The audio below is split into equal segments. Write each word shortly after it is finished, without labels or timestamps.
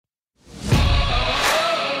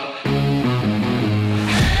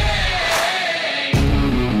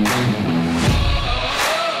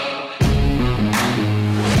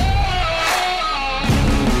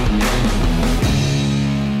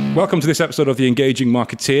Welcome to this episode of The Engaging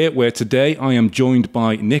Marketeer, where today I am joined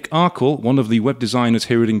by Nick Arkell, one of the web designers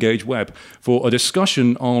here at Engage Web, for a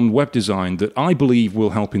discussion on web design that I believe will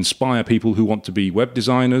help inspire people who want to be web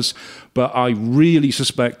designers, but I really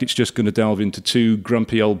suspect it's just going to delve into two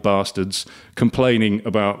grumpy old bastards complaining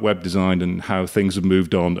about web design and how things have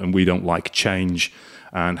moved on and we don't like change,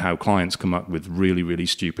 and how clients come up with really, really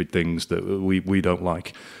stupid things that we don't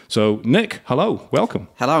like. So, Nick, hello, welcome.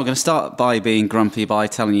 Hello, I'm going to start by being grumpy by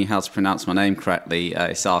telling you how to pronounce my name correctly.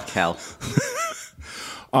 It's Arkell.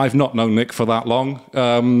 I've not known Nick for that long.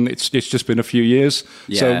 It's just been a few years.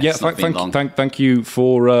 Yeah, so yeah, thank you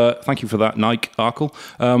for that, Nike Arkell.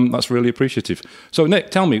 That's really appreciative. So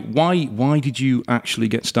Nick, tell me, why did you actually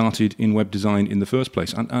get started in web design in the first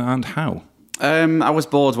place, and how? I was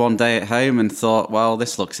bored one day at home and thought, well,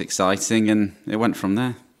 this looks exciting, and it went from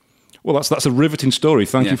there. Well, that's a riveting story.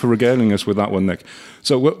 Thank you for regaling us with that one, Nick.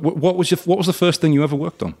 So, what was the first thing you ever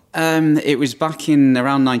worked on? It was back in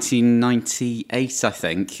around 1998, I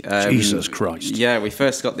think. Jesus Christ! Yeah, we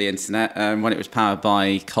first got the internet when it was powered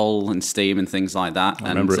by coal and steam and things like that. I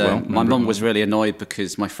remember it well. My mum was really annoyed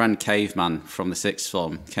because my friend Caveman from the sixth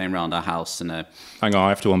form came round our house and. Hang on, I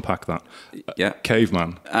have to unpack that. Yeah,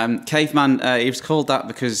 Caveman. Caveman. He was called that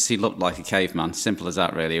because he looked like a caveman. Simple as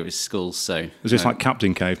that, really. It was school, so. Was this like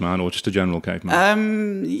Captain Caveman or just a general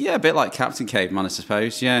caveman? Yeah, a bit like Captain Caveman, I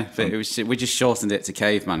suppose. Yeah, but we just shortened it to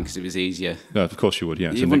Caveman because it was easier. Yeah, of course you would.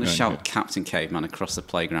 Yeah, you wouldn't shout Captain Caveman across the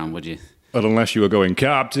playground, would you? But unless you were going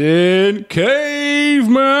Captain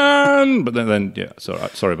Caveman, but then yeah,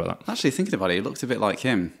 sorry about that. Actually, thinking about it, he looked a bit like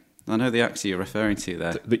him. I know the actor you're referring to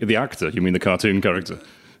there. The actor? You mean the cartoon character?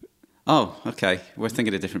 Oh, okay. We're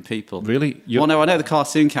thinking of different people. Really? Well, no, I know the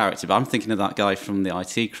cartoon character, but I'm thinking of that guy from the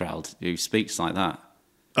IT crowd who speaks like that.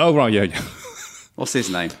 Oh, right, yeah. What's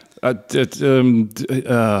his name?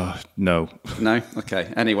 No. No?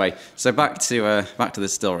 Okay. Anyway, so back to the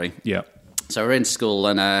story. Yeah. So we're in school,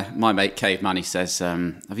 and my mate Caveman, he says,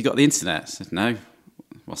 have you got the internet? I said, no.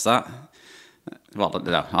 What's that? Well,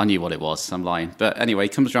 no, I knew what it was. I'm lying. But anyway, he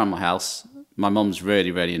comes around my house. My mum's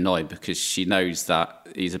really, really annoyed because she knows that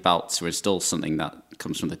he's about to install something that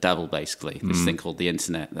comes from the devil, basically. This thing called the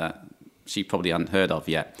internet that she probably hadn't heard of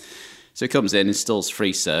yet. So he comes in, installs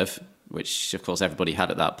FreeServe, which, of course, everybody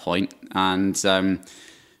had at that point. And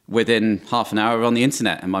within half an hour, we're on the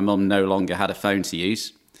internet, and my mum no longer had a phone to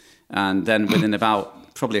use. And then within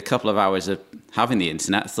about probably a couple of hours of having the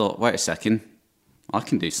internet, I thought, wait a second, I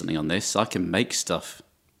can do something on this. I can make stuff.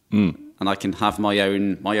 And I can have my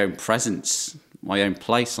own presence, my own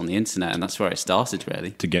place on the internet, and that's where it started,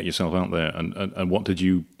 really. To get yourself out there, and what did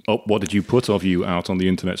you put of you out on the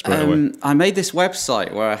internet straight away? I made this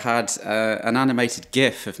website where I had an animated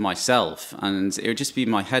GIF of myself, and it would just be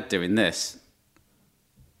my head doing this.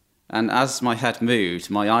 And as my head moved,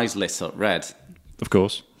 my eyes lit up red. Of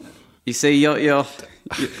course. You see, you're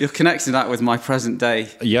connecting that with my present day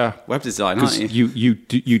web design, aren't you?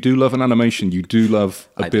 You do love an animation. You do love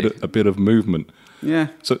a bit of movement. Yeah.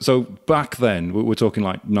 So back then, we're talking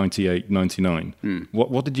like 98, 99.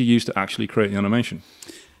 What did you use to actually create the animation?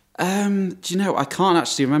 Do you know, I can't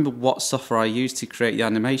actually remember what software I used to create the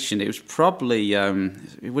animation. It was probably,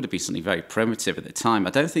 it would have been something very primitive at the time.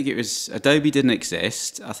 I don't think it was, Adobe didn't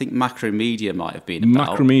exist. I think Macromedia might have been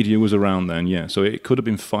about. Macromedia was around then, yeah. So it could have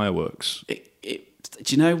been Fireworks.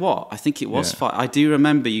 Do you know what? I think it was. I do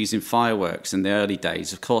remember using Fireworks in the early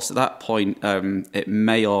days. Of course, at that point, it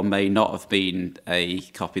may or may not have been a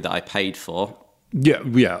copy that I paid for.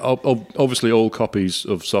 Yeah. Obviously, all copies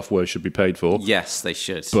of software should be paid for. Yes, they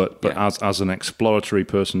should. But as an exploratory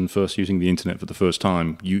person first using the internet for the first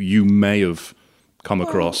time, you may have come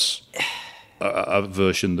across a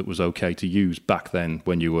version that was okay to use back then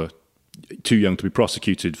when you were too young to be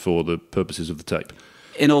prosecuted for the purposes of the tape.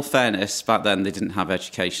 In all fairness, back then they didn't have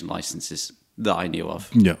education licenses that I knew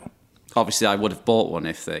of. No. Obviously, I would have bought one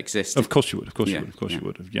if they existed. Of course you would. You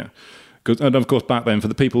would have. Yeah. And of course, back then, for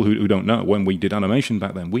the people who don't know, when we did animation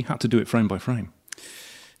back then, we had to do it frame by frame.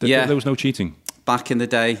 There was no cheating. Back in the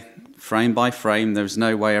day, frame by frame, there was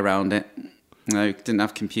no way around it. No, didn't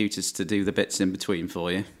have computers to do the bits in between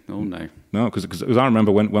for you. Oh, no. No, because I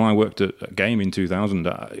remember when I worked at a game in 2000,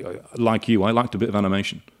 like you, I liked a bit of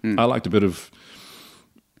animation. I liked a bit of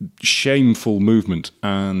shameful movement,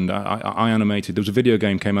 and I animated. There was a video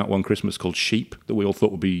game came out one Christmas called Sheep that we all thought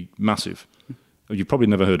would be massive. You've probably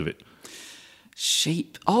never heard of it.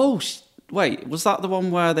 Sheep? Oh, wait, was that the one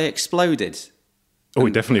where they exploded? Oh,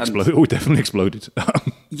 it definitely exploded. Oh, it definitely exploded.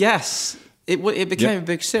 Yes, it became a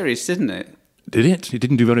big series, didn't it? Did it? It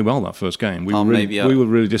didn't do very well, that first game. We were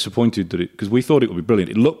really disappointed that because we thought it would be brilliant.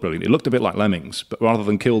 It looked brilliant. It looked a bit like Lemmings, but rather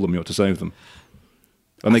than kill them, you had to save them.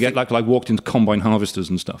 And they get like walked into combine harvesters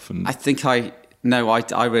and stuff. And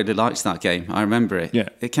I really liked that game. I remember it. Yeah.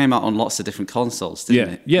 It came out on lots of different consoles,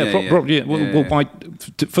 didn't it? Yeah. Well,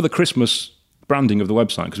 for the Christmas branding of the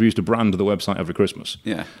website, because we used to brand the website every Christmas.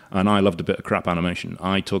 Yeah. And I loved a bit of crap animation.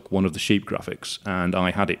 I took one of the sheep graphics and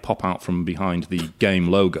I had it pop out from behind the game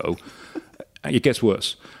logo. It gets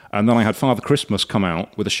worse. And then I had Father Christmas come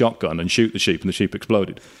out with a shotgun and shoot the sheep, and the sheep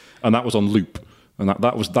exploded. And that was on loop. And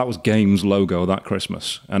that was Game's logo that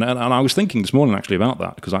Christmas. And I was thinking this morning actually about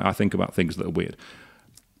that, because I think about things that are weird.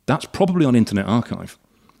 That's probably on Internet Archive.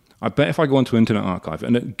 I bet if I go onto Internet Archive,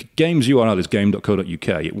 and Game's URL is game.co.uk,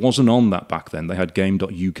 it wasn't on that back then. They had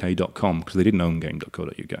game.uk.com because they didn't own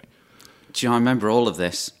game.co.uk. Do you know, I remember all of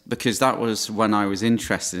this because that was when I was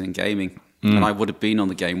interested in gaming. And I would have been on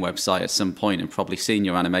the Game website at some point and probably seen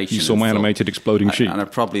your animation. You saw my animated exploding sheep. And I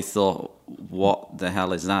probably thought, what the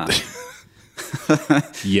hell is that?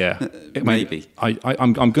 Yeah, maybe.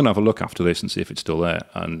 I'm going to have a look after this and see if it's still there.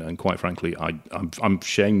 And quite frankly, I'm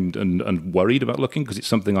shamed and worried about looking because it's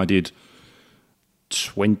something I did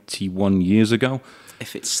 21 years ago.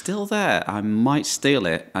 If it's still there, I might steal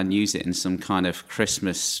it and use it in some kind of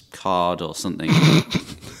Christmas card or something.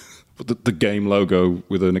 The Game logo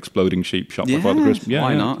with an exploding sheep shot by Father Christmas. Yeah,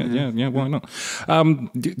 why not? Yeah, why not?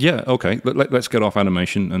 Okay. Let's get off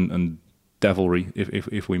animation and devilry,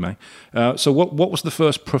 if we may. So what was the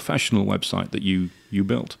first professional website that you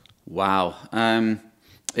built? Wow.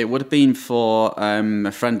 It would have been for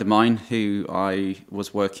a friend of mine who I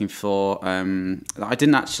was working for. I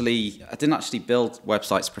didn't actually build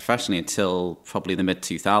websites professionally until probably the mid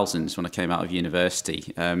 2000s when I came out of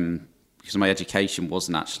university. Because my education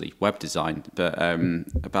wasn't actually web design, but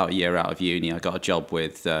about a year out of uni, I got a job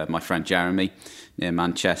with my friend Jeremy near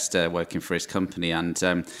Manchester, working for his company, and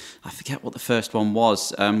I forget what the first one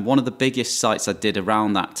was. One of the biggest sites I did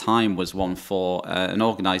around that time was one for an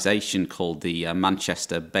organisation called the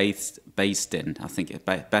Manchester Based-In, I think it's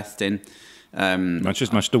Bethdin.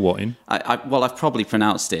 Manchester what in? Well, I've probably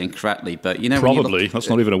pronounced it incorrectly, but you know, probably that's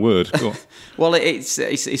not even a word. Well,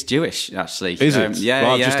 it's Jewish actually. Is it?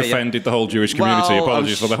 Yeah, I've just offended the whole Jewish community.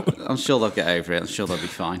 Apologies for that. I'm sure they'll get over it. I'm sure they'll be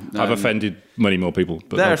fine. I've offended many more people.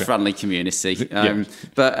 But they're a friendly community.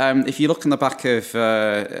 But if you look on the back of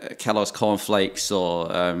Kellogg's cornflakes or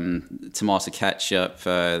tomato ketchup,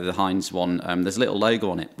 the Heinz one, there's a little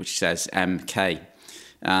logo on it which says MK.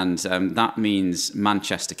 And that means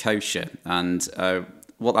Manchester Kosher. And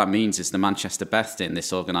what that means is the Manchester Bethdin,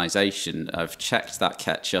 this organisation, have checked that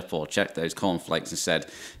ketchup or checked those cornflakes and said,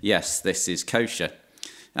 yes, this is kosher.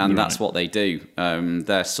 And that's what they do. They're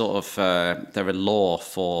they're a law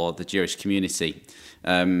for the Jewish community.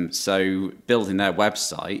 So building their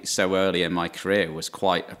website so early in my career was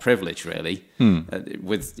quite a privilege, really,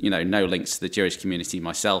 with no links to the Jewish community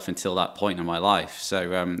myself until that point in my life.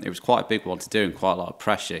 So it was quite a big one to do and quite a lot of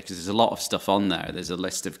pressure because there's a lot of stuff on there. There's a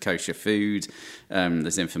list of kosher food.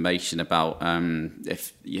 There's information about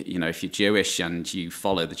if you're Jewish and you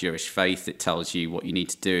follow the Jewish faith, it tells you what you need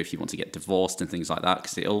to do if you want to get divorced and things like that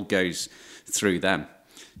because it all goes through them.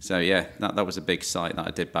 So yeah, that was a big site that I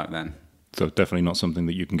did back then. So definitely not something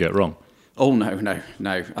that you can get wrong. Oh no!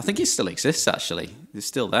 I think it still exists. Actually, it's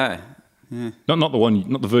still there. Yeah. Not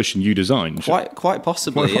the version you designed. Quite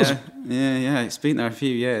possibly. Yeah. It's been there a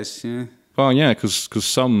few years. Yeah. Well, yeah, because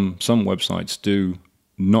some websites do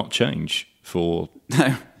not change for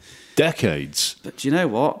decades. But do you know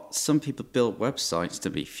what? Some people build websites to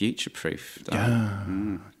be future-proof.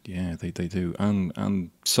 Yeah, they do,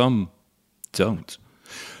 and some don't.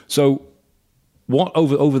 So. What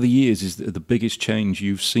over the years is the biggest change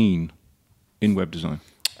you've seen in web design?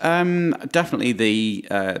 Definitely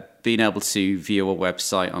the being able to view a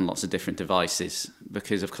website on lots of different devices.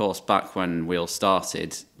 Because, of course, back when we all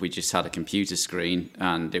started, we just had a computer screen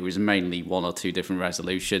and it was mainly one or two different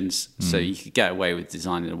resolutions. So you could get away with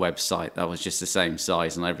designing a website that was just the same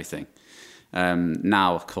size and everything.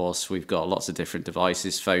 Now, of course, we've got lots of different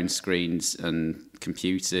devices, phone screens and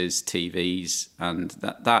computers, TVs, and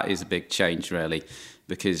that is a big change, really,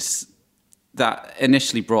 because that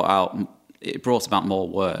initially brought about more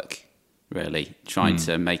work, really, trying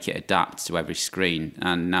to make it adapt to every screen.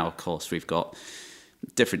 And now, of course, we've got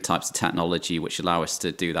different types of technology which allow us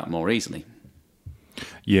to do that more easily.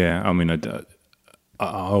 Yeah, I mean, I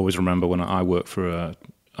always remember when I worked for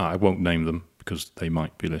I won't name them, because they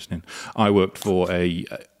might be listening. I worked for a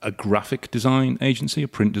graphic design agency, a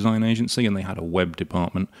print design agency, and they had a web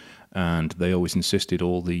department, and they always insisted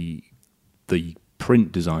all the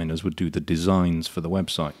print designers would do the designs for the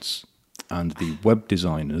websites, and the web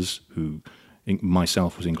designers, who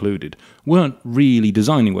myself was included, weren't really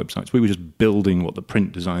designing websites. We were just building what the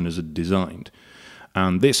print designers had designed.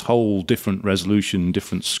 And this whole different resolution,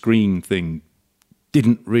 different screen thing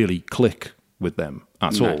didn't really click with them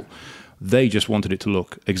at all. They just wanted it to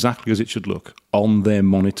look exactly as it should look on their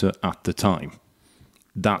monitor at the time.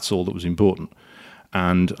 That's all that was important.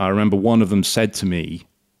 And I remember one of them said to me,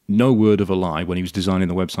 no word of a lie, when he was designing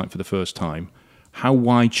the website for the first time, how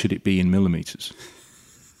wide should it be in millimeters?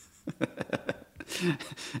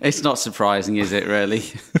 It's not surprising, is it, really?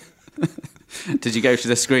 Did you go to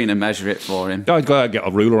the screen and measure it for him? I'd go get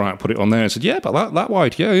a ruler out, put it on there, and said, yeah, but that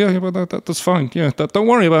wide, yeah, but that's fine. Yeah, don't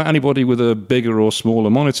worry about anybody with a bigger or smaller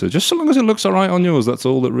monitor. Just so long as it looks all right on yours, that's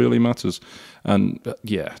all that really matters. And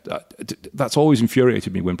that's always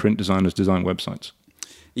infuriated me when print designers design websites.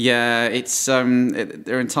 Yeah, it's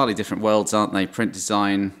they're entirely different worlds, aren't they? Print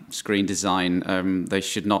design, screen design, they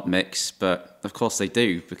should not mix, but of course they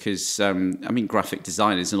do, because, graphic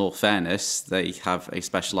designers, in all fairness, they have a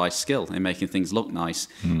specialised skill in making things look nice,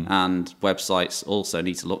 and websites also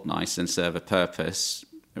need to look nice and serve a purpose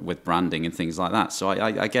with branding and things like that. So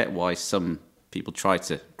I get why some people try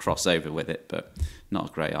to cross over with it, but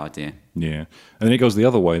not a great idea. Yeah, and then it goes the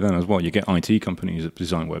other way then as well. You get IT companies that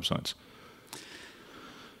design websites.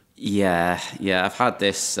 Yeah, I've had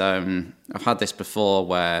this before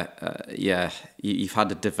where, you've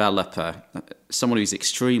had a developer, someone who's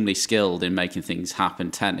extremely skilled in making things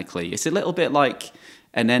happen technically. It's a little bit like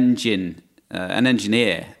an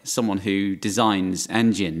engineer, someone who designs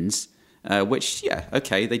engines, which,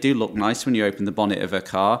 they do look nice when you open the bonnet of a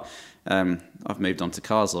car. I've moved on to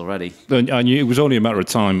cars already. I knew it was only a matter of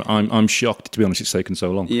time. I'm shocked, to be honest, it's taken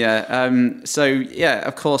so long. Yeah.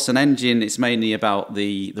 Of course, an engine, it's mainly about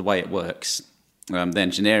the way it works, the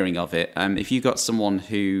engineering of it. If you've got someone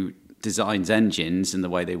who designs engines and the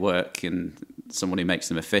way they work, and someone who makes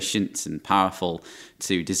them efficient and powerful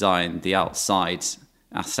to design the outside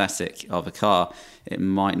aesthetic of a car, it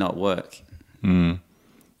might not work. And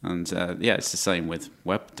it's the same with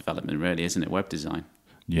web development, really, isn't it? Web design.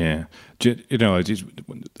 Yeah.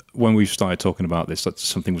 When we started talking about this,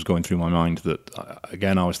 something was going through my mind that,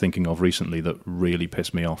 again, I was thinking of recently that really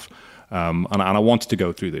pissed me off. And I wanted to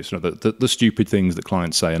go through this, the stupid things that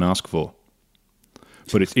clients say and ask for.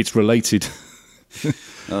 But it's related.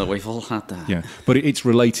 We've all had that. Yeah, but it's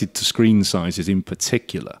related to screen sizes in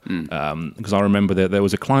particular. Because I remember there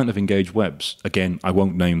was a client of Engage Webs. Again, I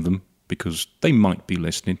won't name them because they might be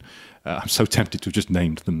listening. I'm so tempted to have just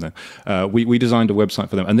named them there. We designed a website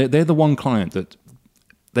for them, and they're the one client that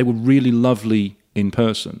they were really lovely in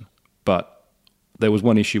person, but there was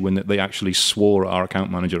one issue when they actually swore at our account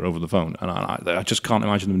manager over the phone, and I just can't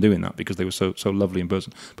imagine them doing that because they were so lovely in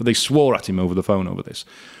person. But they swore at him over the phone over this.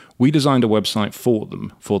 We designed a website for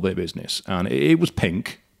them, for their business, and it was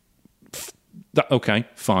pink. Okay,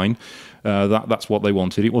 fine. That's what they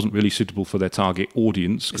wanted. It wasn't really suitable for their target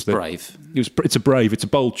audience. It's brave. It's a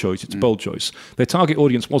bold choice. It's a bold choice. Their target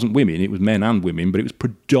audience wasn't women. It was men and women, but it was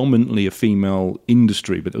predominantly a female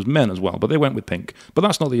industry, but there was men as well. But they went with pink. But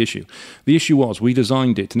that's not the issue. The issue was we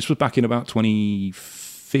designed it, and this was back in about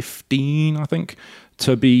 2015, I think,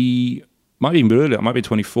 to be, might even be earlier, it might be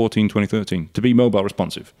 2014, 2013, to be mobile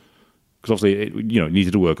responsive. Because obviously it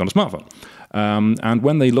needed to work on a smartphone. And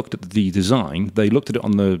when they looked at the design, they looked at it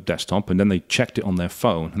on the desktop and then they checked it on their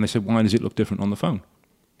phone and they said, why does it look different on the phone?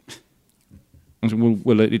 I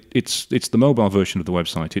said, it's the mobile version of the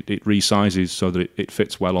website. It resizes so that it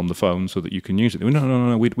fits well on the phone so that you can use it.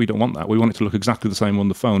 No, we don't want that. We want it to look exactly the same on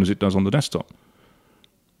the phone as it does on the desktop.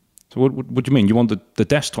 So what do you mean? You want the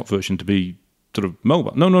desktop version to be sort of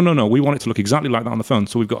mobile? No. We want it to look exactly like that on the phone,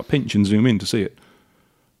 so we've got to pinch and zoom in to see it.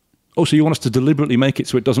 Oh, so you want us to deliberately make it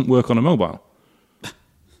so it doesn't work on a mobile?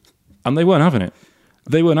 And they weren't having it.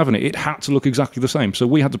 It had to look exactly the same. So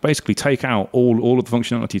we had to basically take out all of the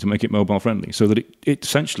functionality to make it mobile friendly, so that it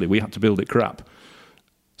essentially we had to build it crap.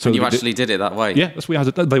 So and you actually did it that way? Yeah, that's what we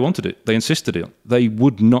had to, they wanted it. They insisted it. They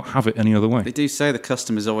would not have it any other way. They do say the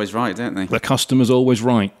customer's always right, don't they? The customer's always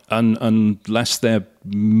right, unless they're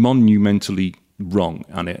monumentally wrong.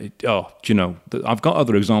 And I've got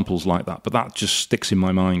other examples like that, but that just sticks in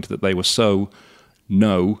my mind that they were so,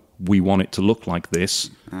 no, we want it to look like this.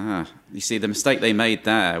 You see, the mistake they made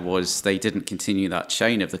there was they didn't continue that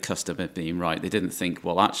chain of the customer being right. They didn't think,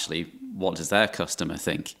 well, actually, what does their customer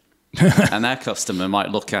think? And their customer might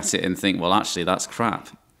look at it and think, well, actually, that's crap.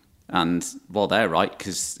 And, well, they're right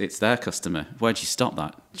because it's their customer. Where'd you stop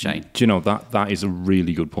that chain? Do you know, that is a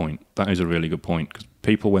really good point. That is a really good point, because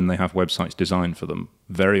people, when they have websites designed for them,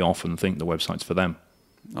 very often think the website's for them.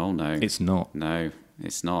 Oh, no. It's not. No,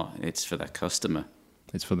 it's not. It's for their customer.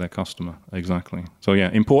 It's for their customer, exactly. So, yeah,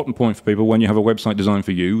 important point for people. When you have a website designed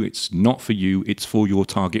for you, it's not for you, it's for your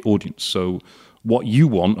target audience. So what you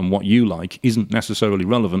want and what you like isn't necessarily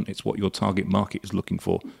relevant. It's what your target market is looking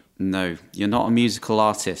for. No, you're not a musical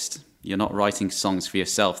artist. You're not writing songs for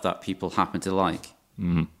yourself that people happen to like.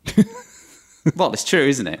 Well, it's true,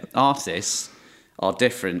 isn't it? Artists are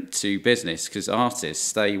different to business, because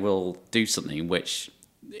artists, they will do something which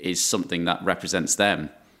is something that represents them,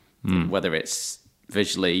 whether it's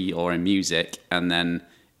visually or in music, and then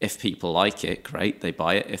if people like it, great, they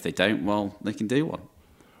buy it. If they don't, well, they can do one.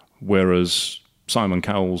 Whereas Simon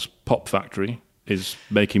Cowell's Pop Factory is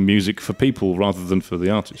making music for people rather than for the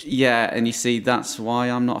artist. Yeah, and you see, that's why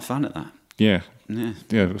I'm not a fan of that. Yeah.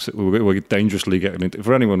 Yeah. We're dangerously getting into.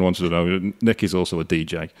 For anyone who wants to know, Nick is also a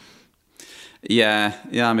DJ. Yeah,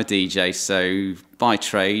 I'm a DJ. So by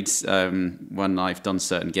trade, when I've done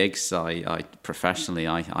certain gigs, I professionally,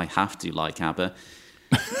 I have to like ABBA.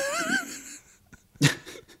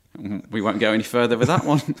 We won't go any further with that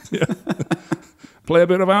one. Yeah. Play a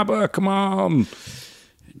bit of ABBA, come on.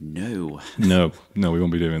 No, we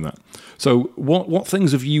won't be doing that. So what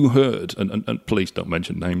things have you heard, and please don't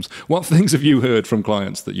mention names, what things have you heard from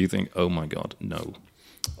clients that you think, oh my God, no?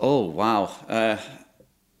 Oh, wow.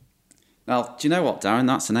 Now, do you know what, Darren?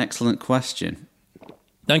 That's an excellent question.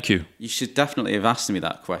 Thank you. You should definitely have asked me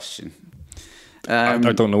that question. I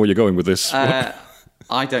don't know where you're going with this.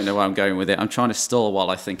 I don't know where I'm going with it. I'm trying to stall while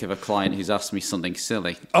I think of a client who's asked me something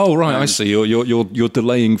silly. Oh, right, I see. You're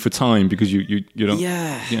delaying for time because you don't...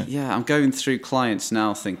 Yeah. I'm going through clients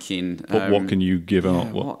now thinking... What can you give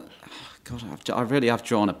out? What? God, I really have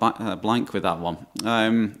drawn a blank with that one.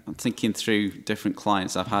 I'm thinking through different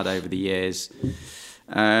clients I've had over the years.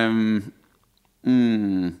 Do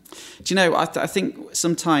you know, I think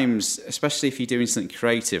sometimes, especially if you're doing something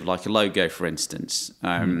creative, like a logo, for instance,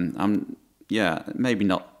 maybe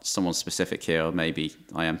not someone specific here, or maybe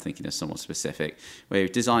I am thinking of someone specific, where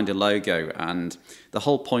you've designed a logo, and the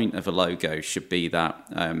whole point of a logo should be that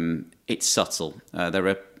it's subtle.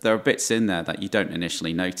 There are bits in there that you don't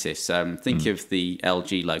initially notice. Think of the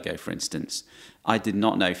LG logo, for instance. I did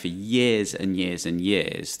not know for years and years and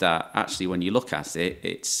years that actually when you look at it,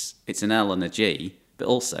 it's an L and a G, but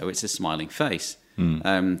also it's a smiling face.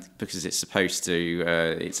 Because it's supposed to,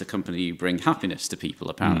 it's a company who bring happiness to people,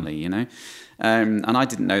 apparently, you know. And I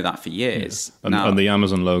didn't know that for years. Yeah. And the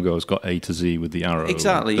Amazon logo has got A to Z with the arrow.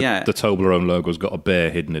 Exactly, yeah. The Toblerone logo's got a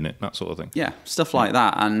bear hidden in it, that sort of thing. Yeah, stuff like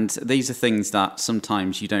that. And these are things that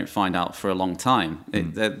sometimes you don't find out for a long time.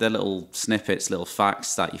 They're little snippets, little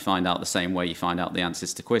facts that you find out the same way you find out the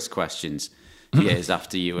answers to quiz questions. Years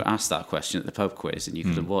after you were asked that question at the pub quiz and you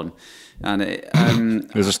could have won. And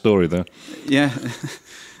there's a story there. Yeah.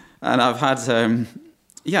 And I've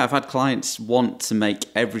had clients want to make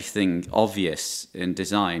everything obvious in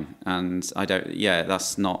design, and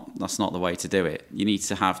that's not the way to do it. You need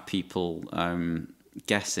to have people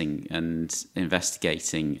guessing and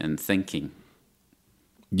investigating and thinking.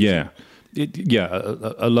 Yeah.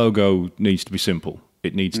 A logo needs to be simple.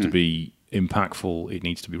 It needs to be impactful, it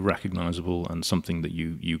needs to be recognizable and something that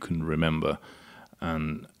you can remember.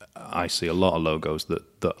 And I see a lot of logos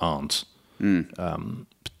that aren't.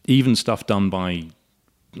 Even stuff done by,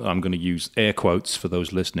 I'm going to use air quotes for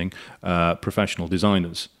those listening, professional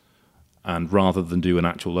designers. And rather than do an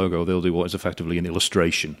actual logo, they'll do what is effectively an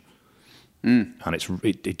illustration. And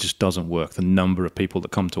it just doesn't work. The number of people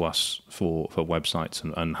that come to us for websites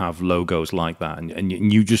and have logos like that, and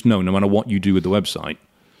you just know no matter what you do with the website,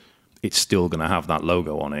 it's still going to have that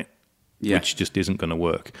logo on it, which just isn't going to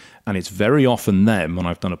work. And it's very often them, and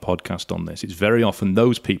I've done a podcast on this, it's very often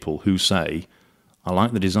those people who say, I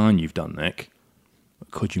like the design you've done, Nick, but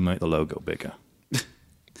could you make the logo bigger?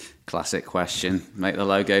 Classic question, make the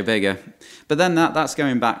logo bigger. But then that's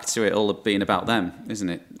going back to it all being about them, isn't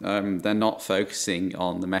it? They're not focusing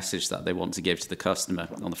on the message that they want to give to the customer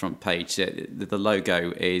on the front page. The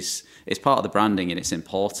logo is part of the branding and it's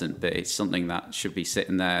important, but it's something that should be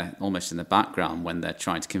sitting there almost in the background when they're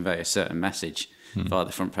trying to convey a certain message via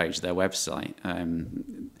the front page of their website.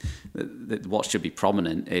 What should be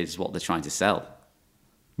prominent is what they're trying to sell.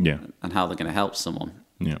 Yeah. And how they're going to help someone.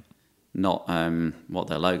 Yeah. Not what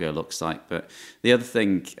their logo looks like. But the other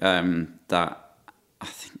thing that I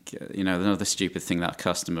think, another stupid thing that a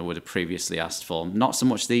customer would have previously asked for, not so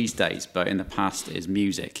much these days, but in the past, is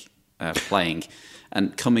music playing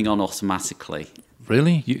and coming on automatically.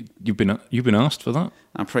 Really? You've been asked for that?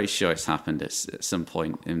 I'm pretty sure it's happened at some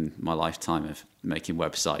point in my lifetime of making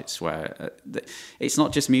websites where it's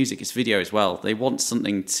not just music, it's video as well. They want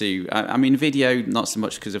something to... video, not so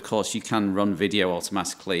much because, of course, you can run video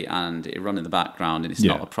automatically and it run in the background and it's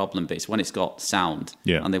not a problem, but it's when it's got sound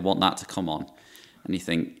and they want that to come on. And you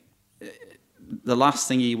think, the last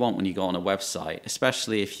thing you want when you go on a website,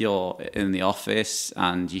 especially if you're in the office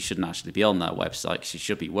and you shouldn't actually be on that website because you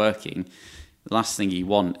should be working, the last thing you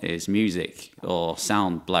want is music or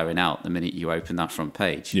sound blowing out the minute you open that front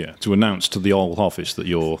page. Yeah, to announce to the whole office that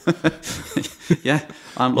you're... Yeah,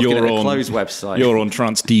 I'm looking at a closed website. You're on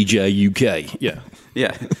Trance DJ UK, yeah.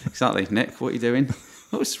 Yeah, exactly. Nick, what are you doing?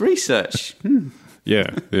 Oh, it's research.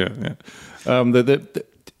 Yeah.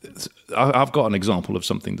 I've got an example of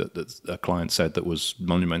something that a client said that was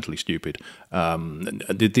monumentally stupid.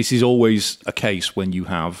 This is always a case when you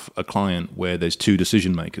have a client where there's two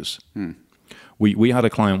decision makers. We had a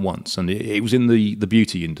client once, and it was in the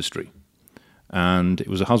beauty industry, and it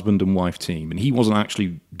was a husband and wife team, and he wasn't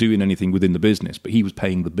actually doing anything within the business, but he was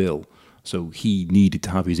paying the bill, so he needed to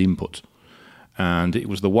have his input. And it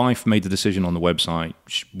was the wife made the decision on the website.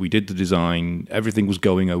 We did the design. Everything was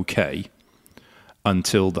going okay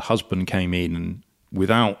until the husband came in and,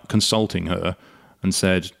 without consulting her, and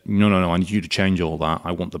said, no, I need you to change all that.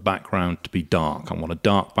 I want the background to be dark. I want a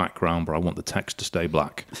dark background, but I want the text to stay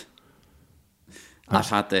black. I've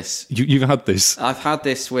had this. You've had this? I've had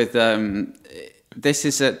this with... this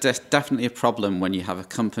is definitely a problem when you have a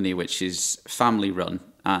company which is family-run.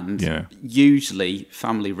 And usually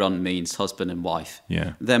family-run means husband and wife.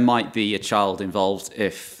 Yeah. There might be a child involved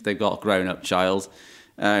if they've got a grown-up child.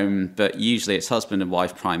 But usually it's husband and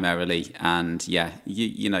wife primarily, and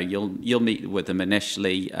you'll meet with them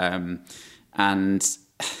initially, and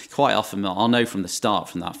quite often I'll know from the start,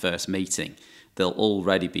 from that first meeting, they'll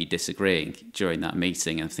already be disagreeing during that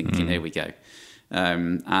meeting and thinking, here we go.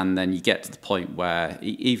 And then you get to the point where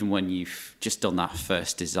even when you've just done that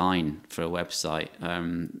first design for a website,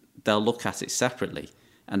 they'll look at it separately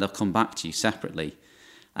and they'll come back to you separately,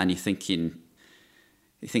 and you're thinking,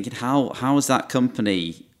 how is that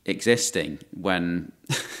company existing when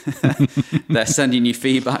they're sending you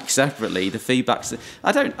feedback separately? The feedback's...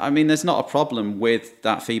 there's not a problem with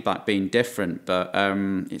that feedback being different, but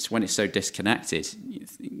it's when it's so disconnected.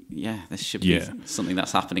 This should be something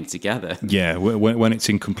that's happening together. Yeah, when it's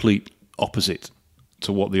in complete opposite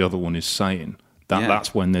to what the other one is saying.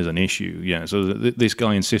 That's when there's an issue. Yeah, so this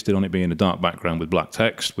guy insisted on it being a dark background with black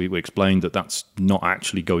text. We explained that that's not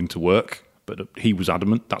actually going to work. But he was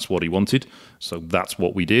adamant that's what he wanted, so that's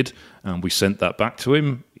what we did, and we sent that back to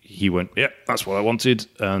him. He went, yeah, that's what I wanted,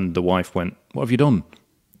 and the wife went, what have you done?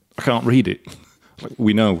 I can't read it. Like,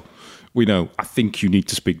 we know. I think you need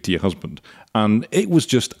to speak to your husband. And it was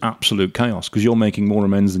just absolute chaos, because you're making more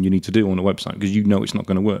amends than you need to do on a website, because you know it's not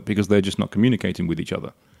going to work, because they're just not communicating with each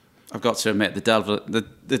other. I've got to admit,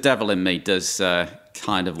 the devil in me does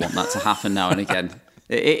kind of want that to happen now and again.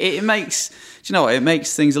 It makes, it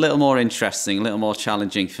makes things a little more interesting, a little more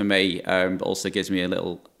challenging for me, but also gives me a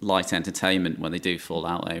little light entertainment when they do fall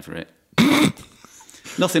out over it.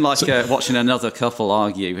 Nothing like watching another couple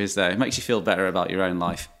argue, is there? It makes you feel better about your own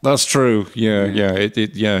life. That's true. Yeah.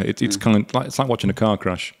 It's kind of like, it's like watching a car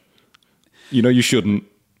crash. You shouldn't,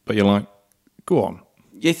 but you're like, go on.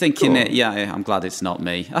 You're thinking, I'm glad it's not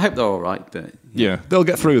me. I hope they're all right, but... Yeah, they'll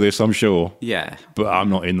get through this, I'm sure. Yeah. But I'm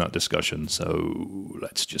not in that discussion, so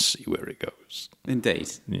let's just see where it goes. Indeed.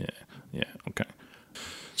 Yeah, okay.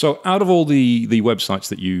 So out of all the websites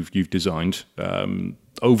that you've designed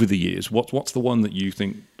over the years, what's the one that you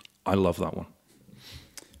think, I love that one?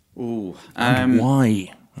 Ooh. And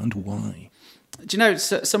why? Do you know,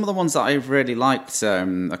 some of the ones that I've really liked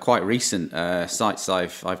are quite recent sites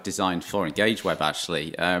I've designed for EngageWeb,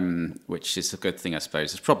 actually, which is a good thing, I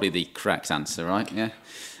suppose. It's probably the correct answer, right? Yeah.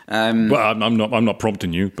 Well, I'm not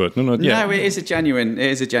prompting you, but no. Yeah. No, it is a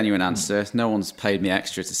genuine answer. No one's paid me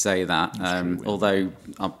extra to say that, although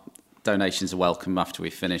donations are welcome after we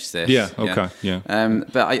finish this. Yeah. Okay. Yeah.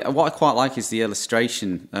 But what I quite like is the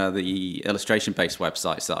illustration-based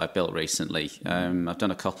websites that I've built recently. I've done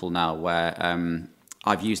a couple now where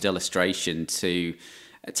I've used illustration to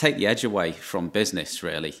take the edge away from business,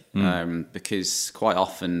 really, because quite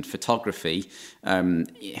often photography,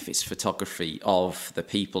 if it's photography of the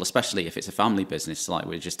people, especially if it's a family business like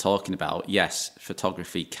we were just talking about, yes,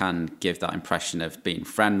 photography can give that impression of being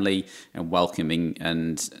friendly and welcoming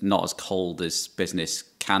and not as cold as business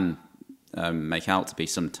can make out to be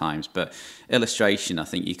sometimes. But illustration, I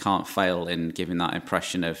think you can't fail in giving that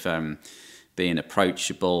impression of being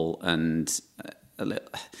approachable and a little...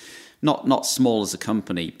 Not small as a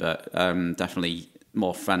company, but definitely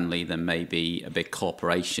more friendly than maybe a big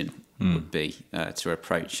corporation would be to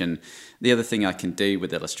approach. And the other thing I can do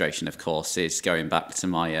with illustration, of course, is going back to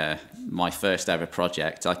my first ever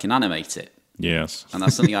project. I can animate it. Yes. And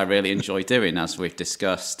that's something I really enjoy doing, as we've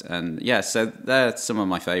discussed. And yeah, so they're some of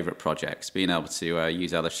my favourite projects, being able to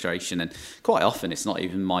use illustration. And quite often it's not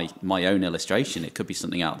even my own illustration. It could be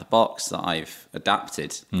something out of the box that I've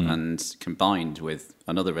adapted and combined with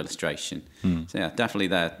another illustration. So yeah, definitely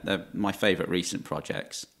they're my favourite recent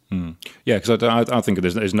projects. Yeah, because I think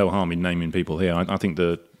there's no harm in naming people here. I think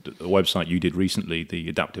the website you did recently, the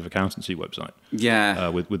adaptive accountancy website,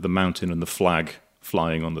 with the mountain and the flag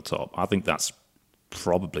flying on the top, I think that's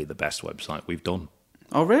probably the best website we've done.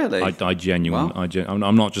 Oh, really? I genuinely, wow.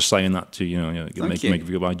 I'm not just saying that to make you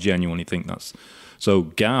feel, but I genuinely think that's so.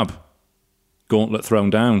 Gab, gauntlet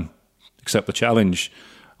thrown down, accept the challenge.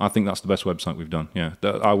 I think that's the best website we've done. Yeah,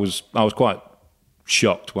 I was quite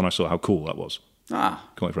shocked when I saw how cool that was.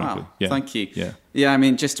 Quite frankly. Wow. Yeah. Thank you. Yeah. I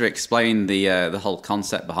mean, just to explain the whole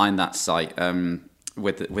concept behind that site.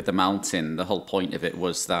 With the mountain, the whole point of it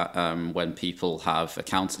was that when people have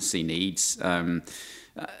accountancy needs,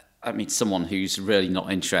 I mean, someone who's really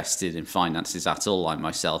not interested in finances at all, like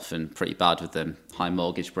myself, and pretty bad with them, high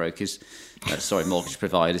mortgage brokers, mortgage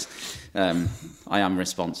providers. I am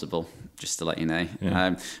responsible, just to let you know.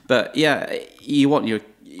 Yeah. But yeah, you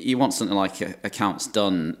want something like accounts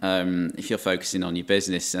done if you're focusing on your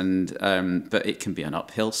business, and but it can be an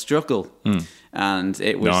uphill struggle. And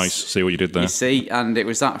it was nice. See what you did there. You see, and it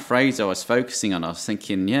was that phrase I was focusing on. I was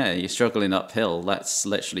thinking, yeah, you're struggling uphill. Let's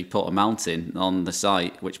literally put a mountain on the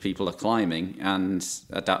site which people are climbing, and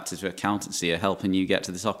adaptive accountancy are helping you get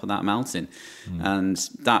to the top of that mountain. And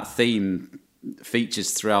that theme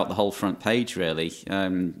features throughout the whole front page, really.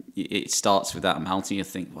 It starts with that mountain. You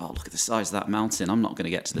think, well, look at the size of that mountain. I'm not going to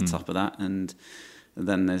get to the top of that. And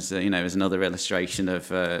then there's another illustration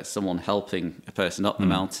of someone helping a person up the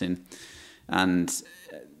mountain. And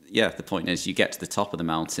yeah, the point is, you get to the top of the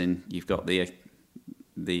mountain, you've got the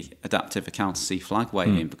adaptive accountancy flag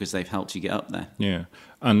waving because they've helped you get up there. Yeah,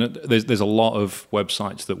 and there's a lot of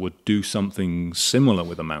websites that would do something similar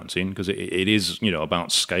with a mountain, because it is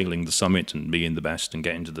about scaling the summit and being the best and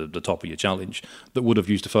getting to the top of your challenge, that would have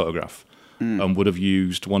used a photograph and would have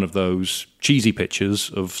used one of those cheesy pictures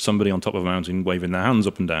of somebody on top of a mountain waving their hands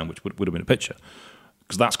up and down, which would have been a picture,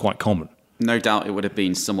 because that's quite common. No doubt it would have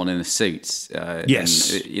been someone in a suit,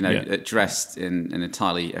 dressed in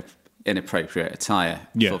entirely inappropriate attire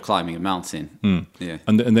for climbing a mountain. Yeah,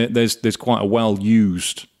 and there's quite a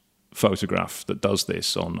well-used photograph that does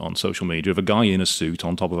this on social media of a guy in a suit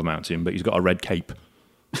on top of a mountain, but he's got a red cape.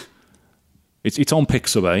 It's on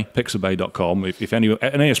Pixabay, pixabay.com. If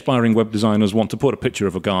any aspiring web designers want to put a picture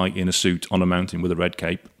of a guy in a suit on a mountain with a red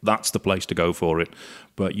cape, that's the place to go for it.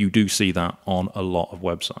 But you do see that on a lot of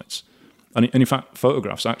websites. And in fact,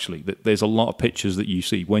 photographs, actually, there's a lot of pictures that you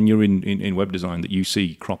see when you're in web design that you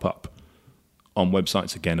see crop up on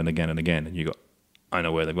websites again and again and again. And you go, I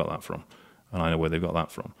know where they've got that from. And I know where they've got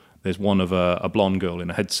that from. There's one of a blonde girl in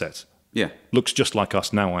a headset. Yeah. Looks just like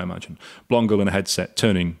us now, I imagine. Blonde girl in a headset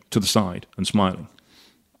turning to the side and smiling.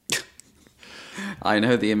 I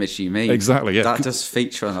know the image you mean. Exactly, yeah. That does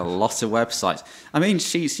feature on a lot of websites. I mean,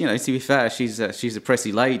 she's, to be fair, she's a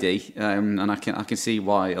pretty lady, and I can see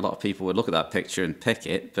why a lot of people would look at that picture and pick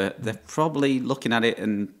it, but they're probably looking at it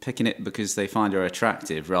and picking it because they find her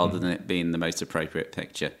attractive rather than it being the most appropriate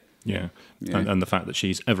picture. Yeah. And the fact that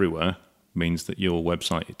she's everywhere means that your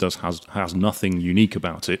website has nothing unique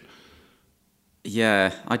about it.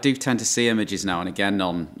 Yeah, I do tend to see images now and again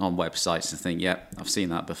on websites and think, yep, I've seen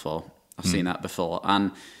that before.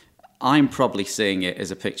 And I'm probably seeing it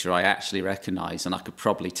as a picture I actually recognise, and I could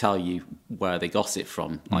probably tell you where they got it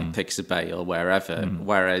from, like Pixabay or wherever.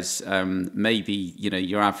 Whereas maybe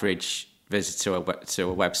your average visitor to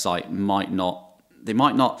a website might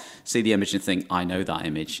not see the image and think, I know that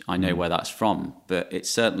image, I know where that's from. But it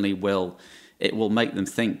certainly will make them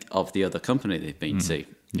think of the other company they've been to,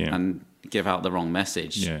 and give out the wrong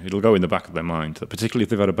message. Yeah, it'll go in the back of their mind, particularly if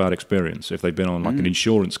they've had a bad experience. If they've been on an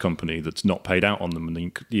insurance company that's not paid out on them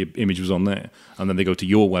and the image was on there, and then they go to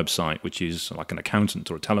your website, which is like an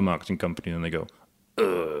accountant or a telemarketing company, and they go,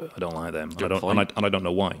 I don't like them, and I don't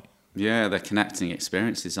know why. Yeah, they're connecting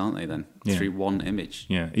experiences, aren't they, then, through one image?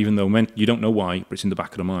 Yeah, even though you don't know why, but it's in the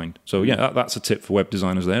back of the mind. So yeah, that's a tip for web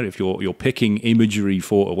designers there. If you're picking imagery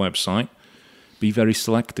for a website, be very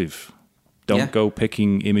selective. Don't go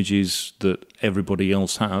picking images that everybody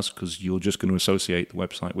else has, because you're just going to associate the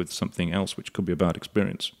website with something else, which could be a bad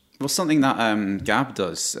experience. Well, something that Gab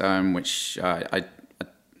does, which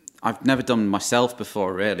I've never done myself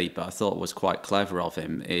before, really, but I thought was quite clever of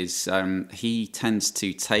him, is he tends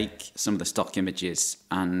to take some of the stock images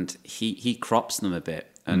and he crops them a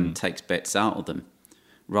bit and takes bits out of them,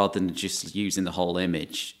 rather than just using the whole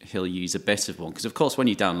image, he'll use a bit of one. Because, of course, when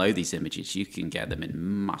you download these images, you can get them in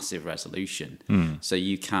massive resolution. So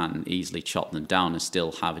you can easily chop them down and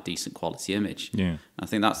still have a decent quality image. Yeah. I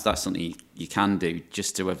think that's something you can do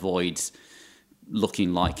just to avoid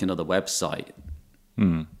looking like another website.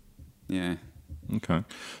 Yeah. Okay.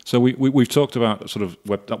 So we've talked about sort of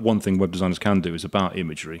that one thing web designers can do is about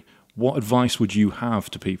imagery. What advice would you have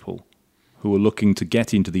to people who are looking to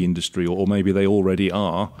get into the industry, or maybe they already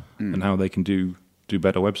are, and how they can do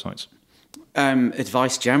better websites?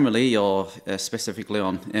 Advice generally, or specifically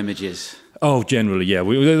on images? Oh, generally, yeah.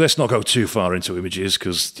 Let's not go too far into images,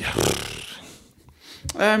 because...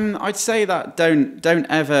 I'd say that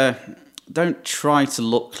don't try to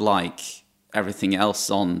look like everything else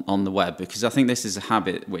on the web, because I think this is a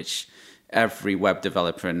habit which every web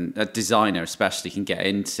developer and a designer especially can get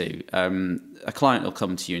into. A client will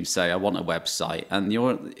come to you and say, I want a website, and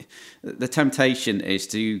the temptation is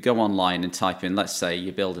to go online and type in, let's say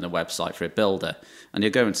you're building a website for a builder, and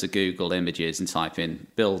you'll go into Google Images and type in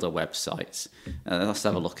builder websites. Let's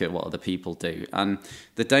have a look at what other people do. And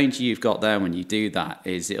the danger you've got there when you do that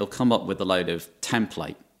is it'll come up with a load of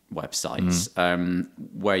template websites,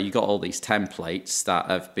 where you got all these templates that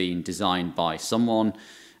have been designed by someone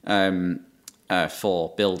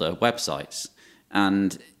for builder websites.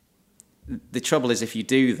 And the trouble is, if you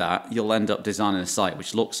do that, you'll end up designing a site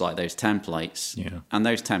which looks like those templates. Yeah. And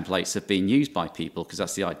those templates have been used by people, because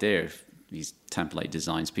that's the idea of these template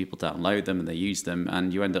designs. People download them and they use them,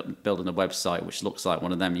 and you end up building a website which looks like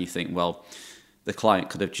one of them, and you think, well, the client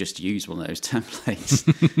could have just used one of those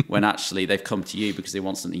templates when actually they've come to you because they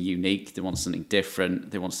want something unique, they want something different,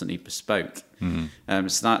 they want something bespoke.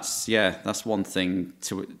 So that's one thing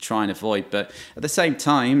to try and avoid. But at the same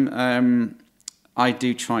time, I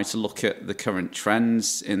do try to look at the current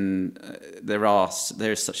trends.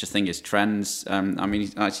 There is such a thing as trends. I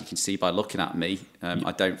mean, as you can see by looking at me,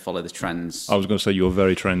 I don't follow the trends. I was going to say you're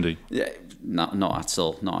very trendy. Yeah, not at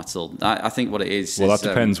all. Not at all. I think what it is. Well, that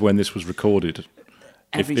depends when this was recorded.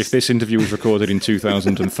 If this interview was recorded in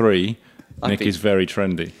 2003, Nick is very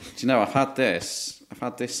trendy. Do you know, I've had this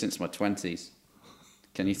since my 20s.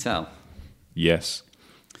 Can you tell? Yes.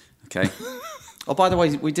 Okay. Oh, by the way,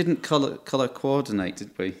 we didn't colour coordinate,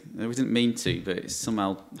 did we? We didn't mean to, but it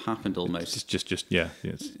somehow happened almost. It's just yeah.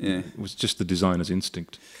 It was just the designer's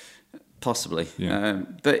instinct. Possibly. Yeah.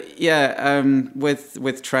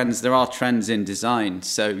 With trends, there are trends in design.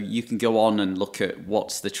 So you can go on and look at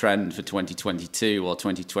what's the trend for 2022 or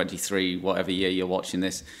 2023, whatever year you're watching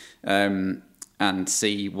this, and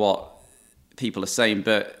see what people are saying.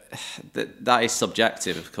 But that is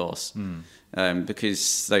subjective, of course,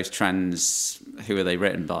 because those trends, who are they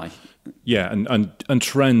written by? Yeah, and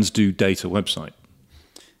trends do date a website.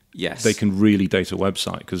 Yes. They can really date a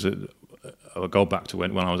website, because I'll go back to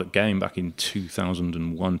when I was at Game back in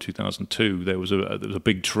 2001, 2002. There was a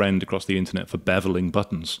big trend across the internet for beveling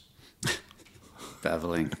buttons.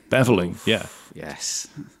 Beveling, yeah. Yes.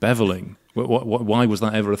 Beveling. Why was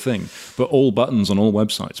that ever a thing? But all buttons on all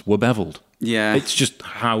websites were beveled. Yeah. It's just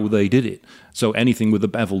how they did it. So anything with a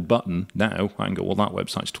beveled button, now I can go, well, that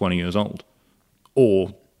website's 20 years old.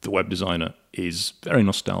 Or the web designer is very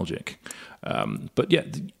nostalgic. But yeah,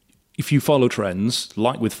 if you follow trends,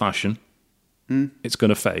 like with fashion, it's going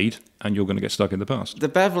to fade, and you're going to get stuck in the past. The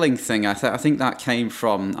beveling thing, I think that came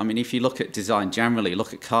from, I mean, if you look at design generally,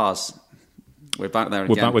 look at cars. We're back there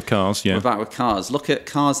again. We're back with cars, yeah. We're back with cars. Look at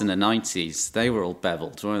cars in the 90s. They were all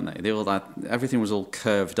beveled, weren't they? Everything was all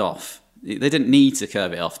curved off. They didn't need to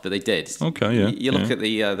curve it off, but they did. Okay, yeah. You look at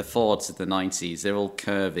the Fords of the 90s, they're all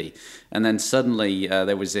curvy. And then suddenly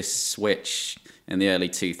there was this switch in the early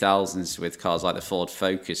 2000s with cars like the Ford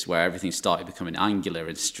Focus, where everything started becoming angular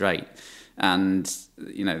and straight. And,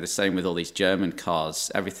 you know, the same with all these German cars.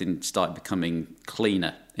 Everything started becoming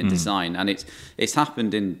cleaner in design. And it's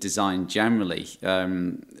happened in design generally.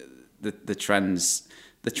 The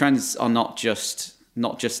trends are not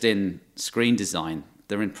just in screen design.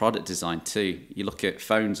 They're in product design too. You look at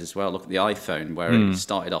phones as well. Look at the iPhone, where it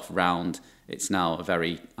started off round. It's now a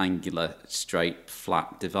very angular, straight,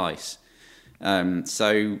 flat device.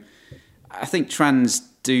 So I think trends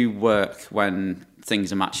do work when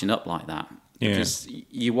things are matching up like that, because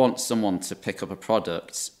you want someone to pick up a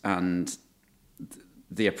product and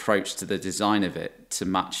the approach to the design of it to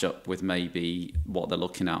match up with maybe what they're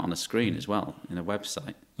looking at on a screen as well in a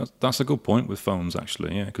website. That's a good point with phones,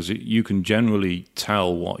 actually, yeah, because you can generally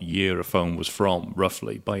tell what year a phone was from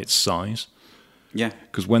roughly by its size. Yeah,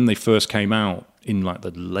 because when they first came out in like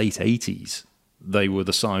the late 80s, they were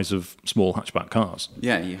the size of small hatchback cars.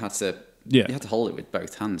 Yeah, you had to hold it with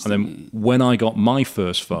both hands. And then when I got my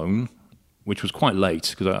first phone, which was quite late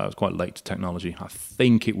because I was quite late to technology. I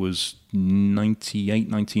think it was 98,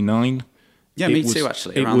 99. Yeah, me too,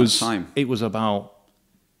 actually, around that time. It was about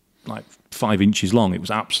like 5 inches long. It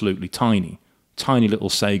was absolutely tiny little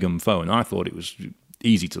Sagum phone. I thought it was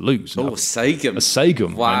easy to lose. Oh, Sagum. A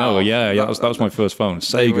Sagum. Wow. I know, yeah. That was my first phone.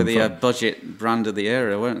 Sagum. They were the budget brand of the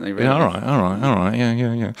era, weren't they? Really? Yeah, all right.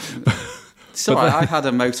 Yeah. So I had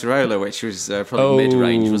a Motorola, which was probably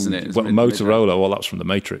mid-range, wasn't it? Well, Motorola, well, that's from the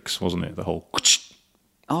Matrix, wasn't it? The whole...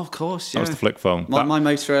 Oh, of course, yeah. That was the flick phone. My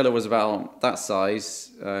Motorola was about that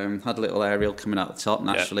size, had a little aerial coming out the top,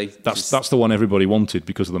 naturally. Yeah, that's the one everybody wanted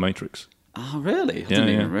because of the Matrix. Oh, really? I didn't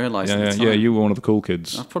even realise at the time. Yeah, you were one of the cool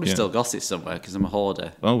kids. I've probably still got it somewhere because I'm a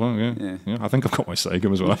hoarder. Oh, well, yeah. I think I've got my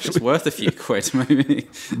Sagum as well, actually. It's worth a few quid, maybe.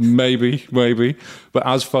 Maybe. But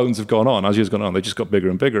as phones have gone on, as years gone on, they just got bigger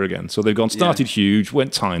and bigger again. So they've started huge,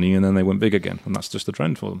 went tiny, and then they went big again. And that's just the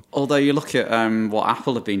trend for them. Although you look at what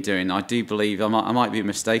Apple have been doing, I do believe, I might be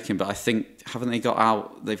mistaken, but I think, they've got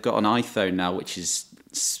an iPhone now, which is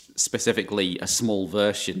specifically a small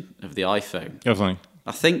version of the iPhone. I think.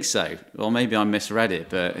 I think so. Or maybe I misread it,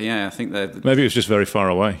 but yeah, I think they're... Maybe it was just very far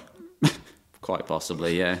away. Quite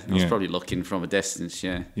possibly, yeah. I was probably looking from a distance,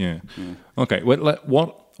 yeah. Okay, well,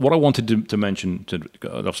 what I wanted to mention,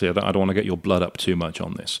 obviously I don't want to get your blood up too much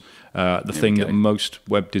on this. The thing that most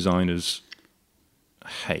web designers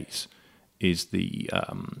hate is the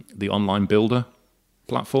online builder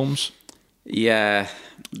platforms. Yeah,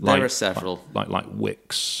 there are several. Like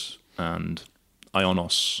Wix and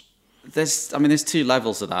Ionos. There's two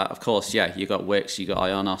levels of that. Of course, yeah, you've got Wix, you've got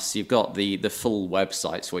Ionos, you've got the full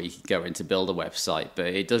websites where you can go in to build a website, but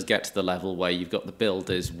it does get to the level where you've got the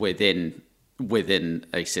builders within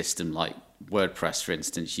a system like WordPress, for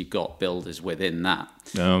instance. You've got builders within that.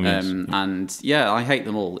 And yeah, I hate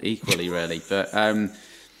them all equally, really. But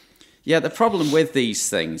yeah, the problem with these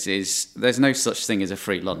things is there's no such thing as a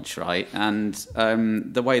free lunch, right? And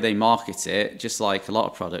the way they market it, just like a lot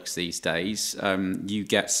of products these days, you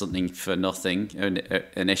get something for nothing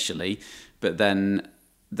initially, but then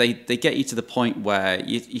they get you to the point where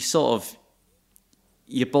you sort of,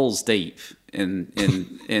 you're balls deep in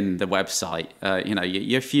the website.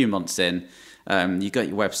 You're a few months in, you got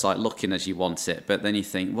your website looking as you want it, but then you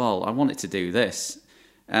think, well, I want it to do this.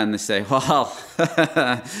 And they say, well,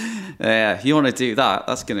 yeah, if you want to do that,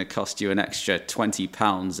 that's going to cost you an extra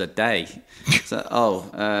 £20 a day.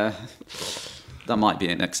 So, that might be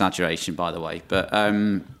an exaggeration, by the way. But,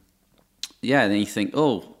 yeah, then you think,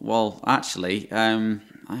 oh, well, actually, I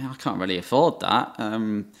can't really afford that.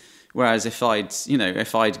 Whereas if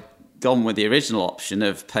I'd gone with the original option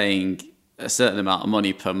of paying a certain amount of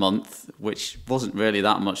money per month, which wasn't really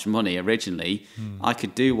that much money originally, I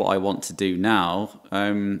could do what I want to do now,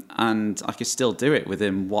 and I could still do it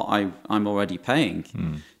within what I'm already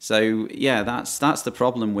paying. So yeah, that's the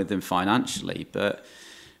problem with them financially. But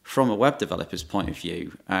from a web developer's point of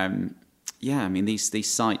view, yeah, I mean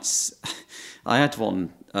these sites. I had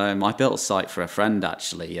one. I built a site for a friend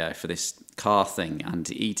actually for this car thing, and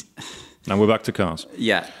And we're back to cars.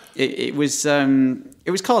 Yeah, it was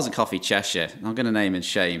Cars and Coffee Cheshire. I'm going to name and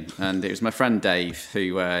shame. And it was my friend Dave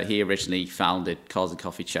who he originally founded Cars and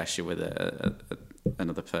Coffee Cheshire with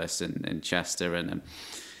another person in Chester, and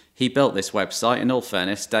he built this website. In all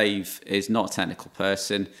fairness, Dave is not a technical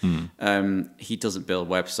person. He doesn't build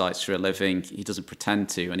websites for a living. He doesn't pretend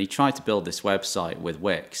to. And he tried to build this website with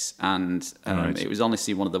Wix, and it was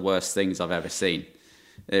honestly one of the worst things I've ever seen.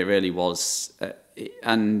 It really was,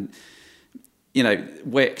 and.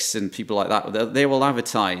 Wix and people like that, they will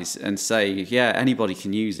advertise and say, yeah, anybody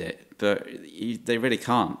can use it, but they really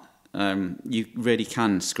can't. You really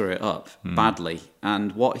can screw it up badly.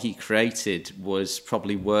 And what he created was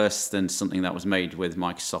probably worse than something that was made with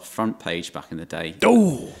Microsoft Front Page back in the day.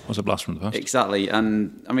 Oh, was a blast from the past. Exactly.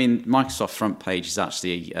 And I mean, Microsoft Front Page is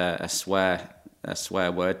actually a swear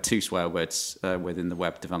word, 2 swear words within the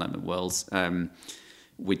web development world.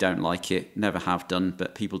 We don't like it, never have done,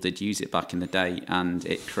 but people did use it back in the day, and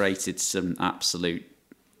it created some absolute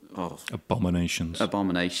abominations.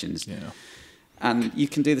 Yeah, and you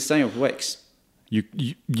can do the same with Wix.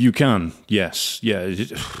 You can, yes, yeah.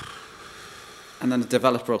 And then the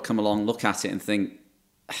developer will come along, look at it, and think,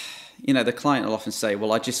 the client will often say,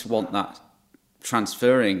 "Well, I just want that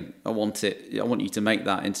transferring. I want you to make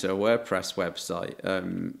that into a WordPress website."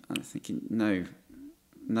 And I'm thinking,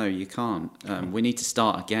 No, you can't. We need to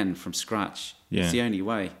start again from scratch. Yeah. It's the only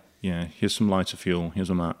way. Yeah, here's some lighter fuel. Here's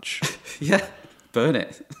a match. Yeah, burn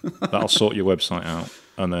it. That'll sort your website out,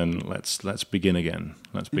 and then let's begin again.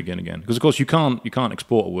 Because of course you can't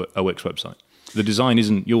export a Wix website. The design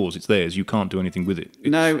isn't yours; it's theirs. You can't do anything with it.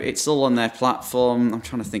 No, it's all on their platform. I'm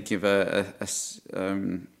trying to think of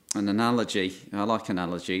an analogy. I like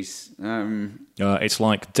analogies. It's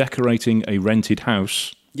like decorating a rented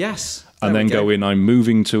house. Yes. And then go in, I'm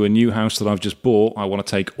moving to a new house that I've just bought. I want to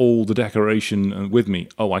take all the decoration with me.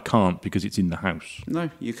 Oh, I can't because it's in the house. No,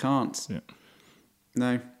 you can't. Yeah.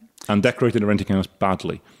 No. And decorated a renting house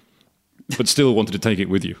badly, but still wanted to take it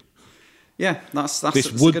with you. Yeah, that's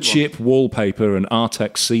this wood chip wallpaper and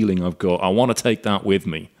Artex ceiling I've got. I want to take that with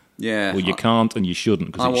me. Yeah. Well, you can't and you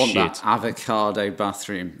shouldn't because it's shit. I want that avocado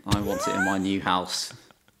bathroom. I want it in my new house.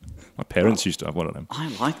 My parents used to have one of them. I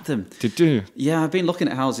like them. Did you? Yeah, I've been looking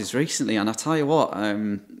at houses recently, and I tell you what,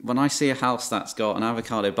 when I see a house that's got an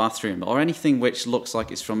avocado bathroom or anything which looks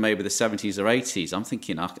like it's from maybe the 70s or 80s, I'm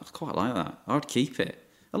thinking, I quite like that. I would keep it.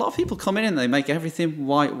 A lot of people come in and they make everything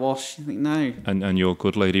whitewash. You think, no. And your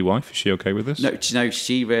good lady wife, is she okay with this? No,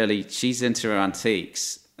 she's into her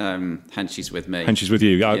antiques. Hence she's with me. Hence she's with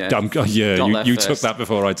you. You took that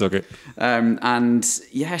before I took it. And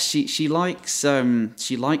yeah, she likes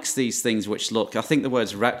these things which look. I think the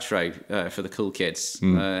word's retro for the cool kids.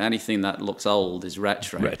 Anything that looks old is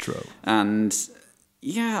retro. Retro. And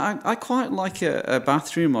yeah, I quite like a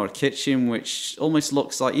bathroom or a kitchen which almost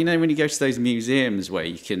looks like, you know, when you go to those museums where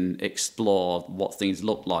you can explore what things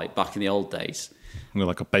looked like back in the old days.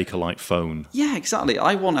 Like a Bakelite phone. Yeah, exactly.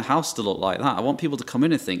 I want a house to look like that. I want people to come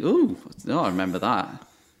in and think, ooh, I remember that.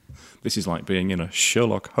 This is like being in a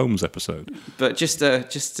Sherlock Holmes episode. But just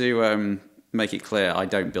to make it clear, I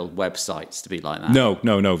don't build websites to be like that.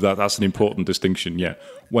 No. That's an important distinction, yeah.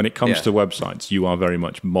 When it comes to websites, you are very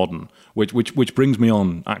much modern, which brings me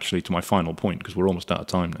on, actually, to my final point, because we're almost out of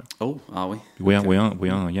time now. Oh, are we? We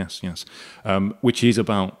are, yes. Which is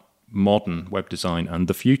about modern web design and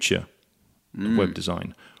the future of web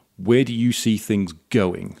design. Where do you see things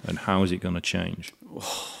going, and how is it going to change?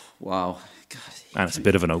 Oh, wow. God, and it's a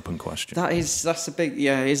bit of an open question. It is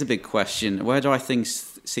a big question. Where do I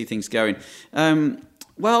see things going?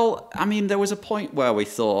 Well, I mean, there was a point where we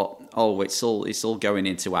thought, it's all going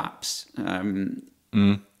into apps. And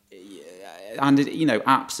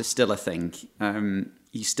apps are still a thing.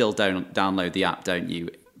 You still don't download the app, don't you?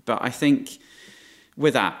 But I think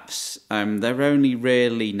with apps, they're only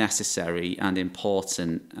really necessary and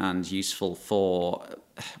important and useful for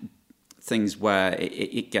things where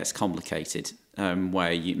it gets complicated.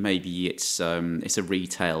 Where it's a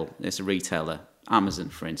retailer, Amazon,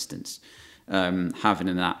 for instance. Having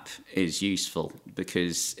an app is useful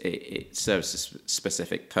because it serves a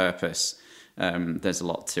specific purpose. There's a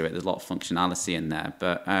lot to it. There's a lot of functionality in there,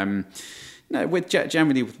 but.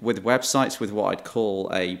 Generally with websites, with what I'd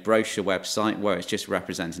call a brochure website, where it's just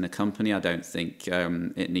representing a company, I don't think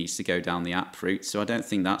it needs to go down the app route. So I don't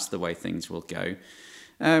think that's the way things will go.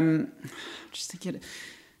 Just thinking,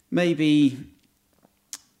 maybe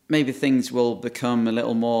things will become a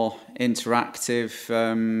little more interactive,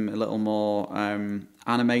 a little more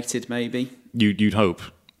animated. Maybe you'd hope.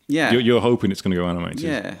 Yeah, you're hoping it's going to go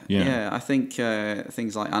animated. Yeah. I think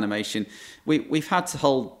things like animation, we've had to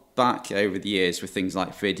hold back over the years with things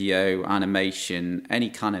like video, animation, any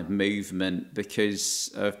kind of movement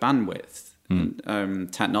because of bandwidth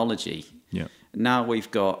and technology. Yeah. Now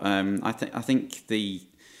we've got. I think the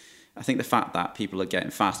fact that people are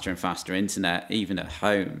getting faster and faster internet, even at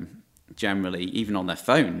home, generally, even on their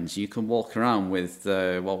phones, you can walk around with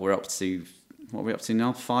what we're up to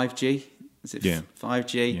now, 5G. Is it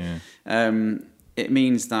 5G? Yeah. It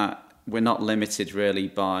means that we're not limited really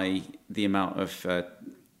by the amount of.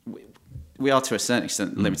 We are to a certain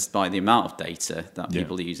extent limited by the amount of data that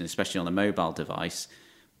people are using, especially on a mobile device.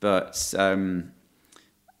 But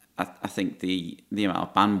I think the amount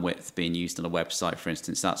of bandwidth being used on a website, for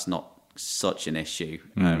instance, that's not such an issue.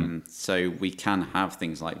 So we can have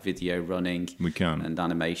things like video running, and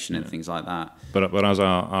animation and things like that. But as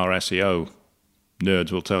our SEO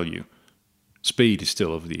nerds will tell you, speed is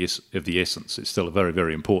still of the essence. It's still very,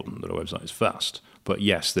 very important that a website is fast. But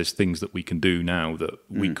yes, there's things that we can do now that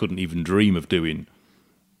we couldn't even dream of doing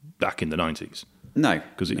back in the 90s. No.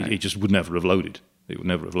 Because it just would never have loaded. It would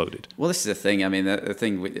never have loaded. Well, this is the thing. I mean, the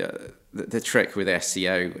thing with the trick with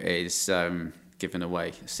SEO is giving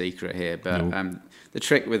away a secret here, but the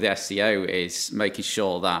trick with SEO is making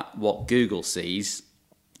sure that what Google sees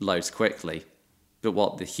loads quickly, but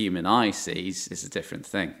what the human eye sees is a different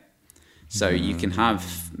thing. So you can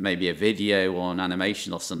have maybe a video or an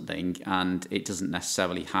animation or something, and it doesn't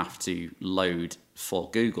necessarily have to load for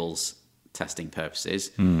Google's testing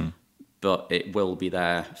purposes, but it will be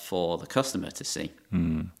there for the customer to see,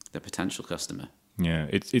 the potential customer. Yeah,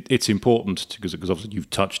 it's important because obviously you've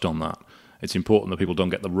touched on that. It's important that people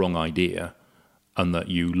don't get the wrong idea and that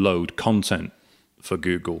you load content for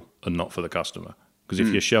Google and not for the customer. Because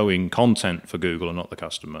if you're showing content for Google and not the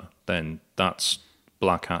customer, then that's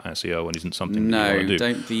black hat SEO and isn't something that you want to do.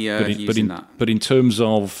 Don't be using that. But in terms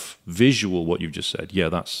of visual, what you've just said, yeah,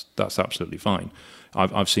 that's absolutely fine.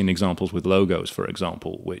 I've seen examples with logos, for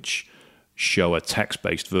example, which show a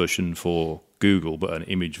text-based version for Google, but an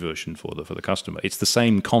image version for the customer. It's the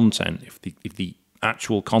same content. If the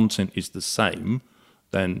actual content is the same,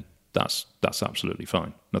 then that's absolutely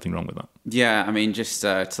fine. Nothing wrong with that. Yeah, I mean, just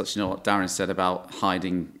touching on what Darren said about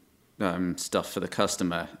hiding stuff for the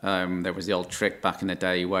customer. There was the old trick back in the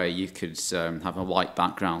day where you could have a white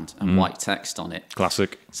background and white text on it.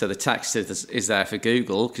 Classic. So the text is there for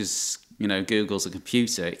Google because, Google's a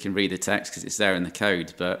computer. It can read the text because it's there in the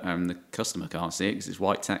code, but the customer can't see it because it's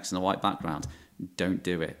white text and a white background. Don't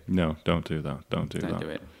do it. No, don't do that. Don't do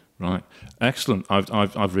it. Right. Excellent.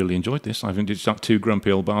 I've really enjoyed this. I think it's like two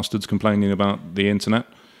grumpy old bastards complaining about the internet.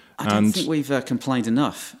 I don't think we've complained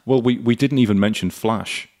enough. Well, we didn't even mention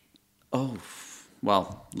Flash. Oh,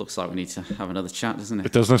 well, looks like we need to have another chat, doesn't it?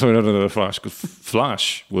 It does not have another Flash, because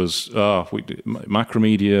Flash was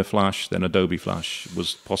Macromedia Flash, then Adobe Flash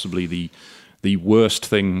was possibly the worst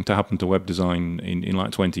thing to happen to web design in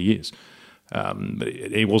like 20 years.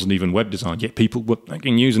 It wasn't even web design, yet people were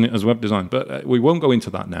using it as web design. But we won't go into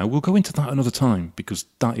that now. We'll go into that another time, because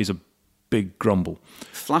that is a big grumble.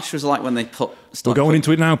 Flash was like when they put... We're going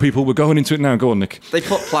into it now, people. We're going into it now. Go on, Nick. They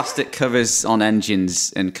put plastic covers on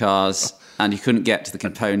engines in cars, and you couldn't get to the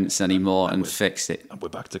components anymore and fix it. And we're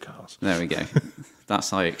back to cars. There we go. That's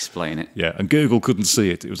how you explain it. Yeah, and Google couldn't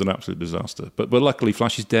see it. It was an absolute disaster. But luckily,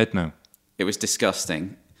 Flash is dead now. It was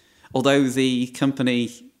disgusting. Although the company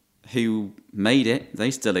who made it,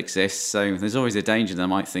 they still exist, so there's always a danger they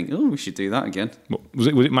might think, we should do that again. What, was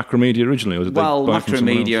it Macromedia originally? Or did they buy it from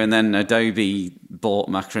someone else? Macromedia, and then Adobe bought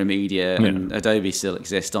Macromedia, and Adobe still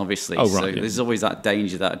exists, obviously. Oh, right, so there's always that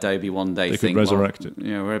danger that Adobe one day they think, could resurrect it.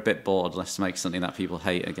 We're a bit bored, let's make something that people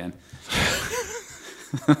hate again.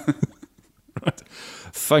 Right.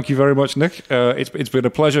 Thank you very much, Nick. It's been a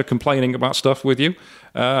pleasure complaining about stuff with you.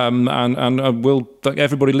 And we'll thank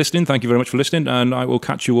everybody listening. Thank you very much for listening. And I will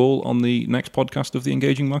catch you all on the next podcast of The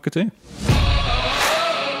Engaging Marketeer.